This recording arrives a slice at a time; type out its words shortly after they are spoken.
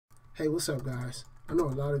Hey, what's up guys? I know a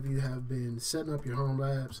lot of you have been setting up your home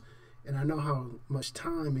labs, and I know how much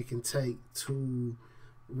time it can take to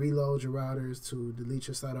reload your routers, to delete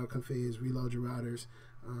your startup configs, reload your routers,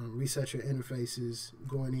 reset your interfaces,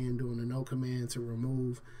 going in, doing a no command to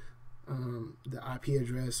remove the IP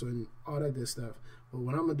address and all that good stuff. But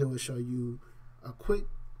what I'm going to do is show you a quick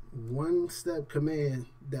one-step command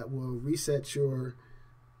that will reset your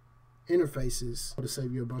interfaces to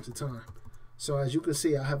save you a bunch of time. So as you can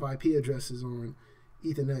see, I have IP addresses on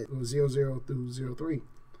Ethernet 00 through 03.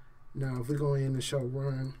 Now if we go in and show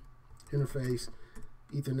run interface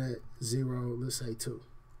Ethernet 0, let's say 2,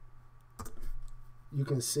 you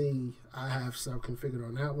can see I have stuff configured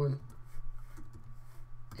on that one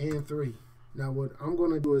and 3. Now what I'm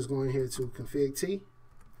going to do is go in here to config T,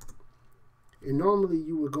 and normally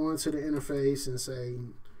you would go into the interface and say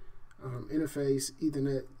interface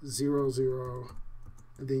Ethernet 00,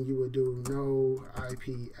 and then you would do no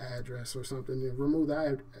IP address or something and remove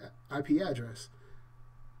the IP address.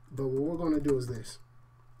 But what we're going to do is this.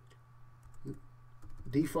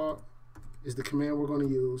 Default is the command we're going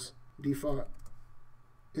to use. Default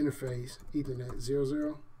interface Ethernet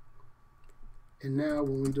 00. And now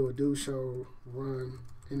when we do a do show run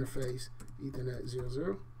interface Ethernet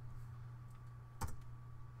 00,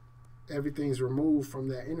 everything's removed from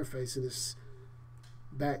that interface and it's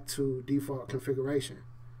back to default configuration.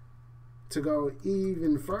 To go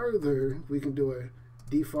even further, we can do a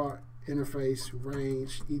default interface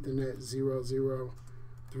range Ethernet 00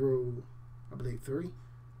 through, I believe, 3,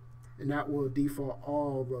 and that will default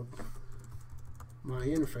all of my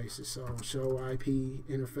interfaces. So show IP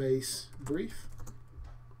interface brief,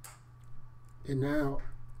 and now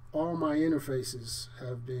all my interfaces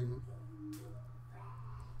have been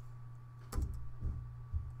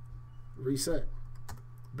reset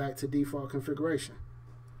back to default configuration.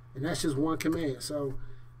 And that's just one command. So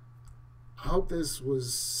I hope this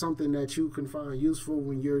was something that you can find useful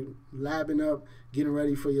when you're labbing up, getting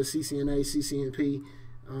ready for your CCNA, CCNP.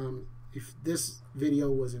 If this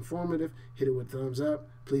video was informative, hit it with a thumbs up.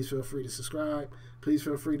 Please feel free to subscribe. Please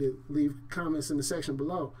feel free to leave comments in the section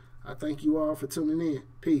below. I thank you all for tuning in.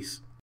 Peace.